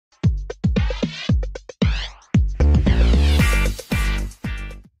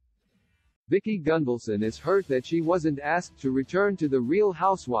Vicki Gunvalson is hurt that she wasn't asked to return to the Real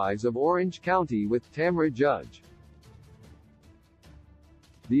Housewives of Orange County with Tamra Judge.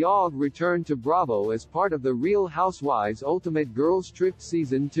 The RHOC returned to Bravo as part of the Real Housewives Ultimate Girls Trip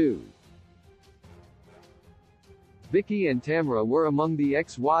Season 2. Vicki and Tamra were among the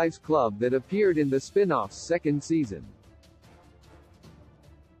ex-wives club that appeared in the spin-off's second season.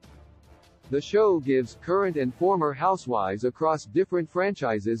 The show gives current and former housewives across different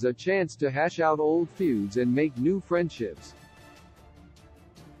franchises a chance to hash out old feuds and make new friendships.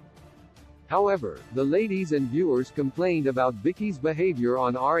 However, the ladies and viewers complained about Vicki's behavior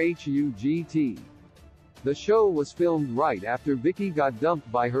on RHOC. The show was filmed right after Vicki got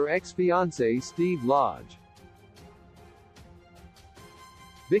dumped by her ex-fiancé Steve Lodge.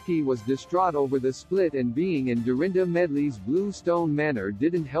 Vicki was distraught over the split, and being in Dorinda Medley's Bluestone Manor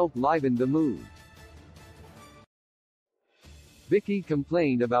didn't help liven the mood. Vicki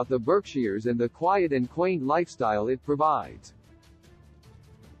complained about the Berkshires and the quiet and quaint lifestyle it provides.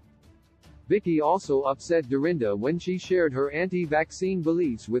 Vicki also upset Dorinda when she shared her anti-vaccine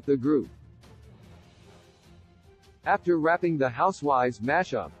beliefs with the group. After wrapping the Housewives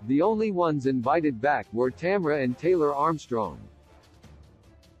mashup, the only ones invited back were Tamra and Taylor Armstrong.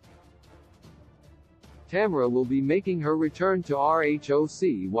 Tamra will be making her return to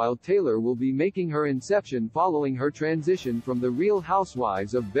RHOC, while Taylor will be making her inception following her transition from the Real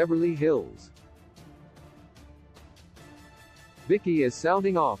Housewives of Beverly Hills. Vicki is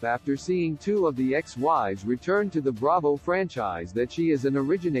sounding off after seeing two of the ex-wives return to the Bravo franchise that she is an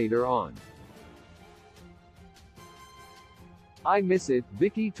originator on. "I miss it,"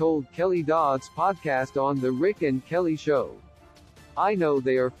 Vicki told Kelly Dodd's podcast On The Rick and Kelly Show. "I know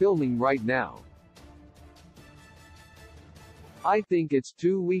they are filming right now. I think it's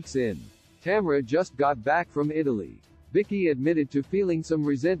 2 weeks in. Tamra just got back from Italy." Vicki admitted to feeling some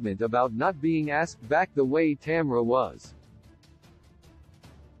resentment about not being asked back the way Tamra was.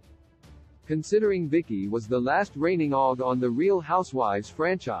 Considering Vicki was the last reigning RHOC on the Real Housewives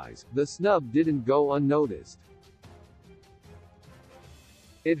franchise, the snub didn't go unnoticed.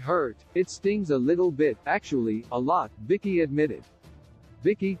 "It hurt. It stings a little bit, actually, a lot," Vicki admitted.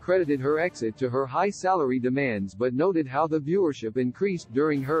 Vicki credited her exit to her high salary demands but noted how the viewership increased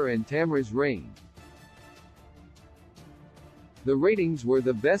during her and Tamra's reign. "The ratings were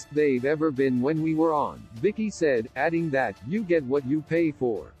the best they've ever been when we were on," Vicki said, adding that, "You get what you pay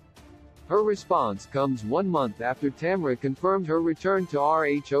for." Her response comes 1 month after Tamra confirmed her return to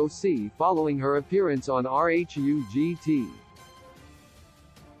RHOC following her appearance on RHOC.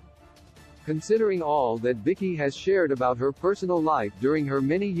 Considering all that Vicki has shared about her personal life during her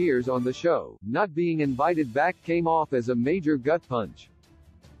many years on the show, not being invited back came off as a major gut punch.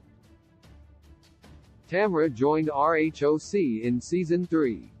 Tamra joined RHOC in Season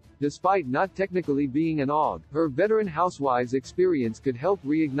 3. Despite not technically being an RHOC, her veteran housewives experience could help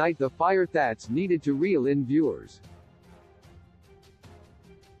reignite the fire that's needed to reel in viewers.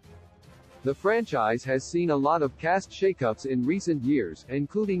 The franchise has seen a lot of cast shakeups in recent years,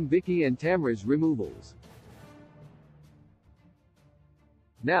 including Vicki and Tamra's removals.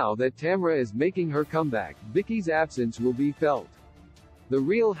 Now that Tamra is making her comeback, Vicki's absence will be felt. The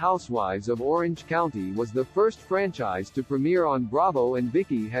Real Housewives of Orange County was the first franchise to premiere on Bravo, and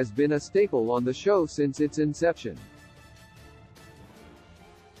Vicki has been a staple on the show since its inception.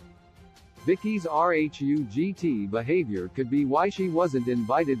 Vicki's RHOC behavior could be why she wasn't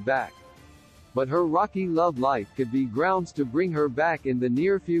invited back. But her rocky love life could be grounds to bring her back in the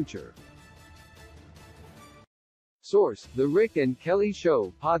near future. Source: The Rick and Kelly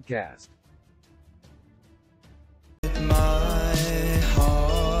Show podcast.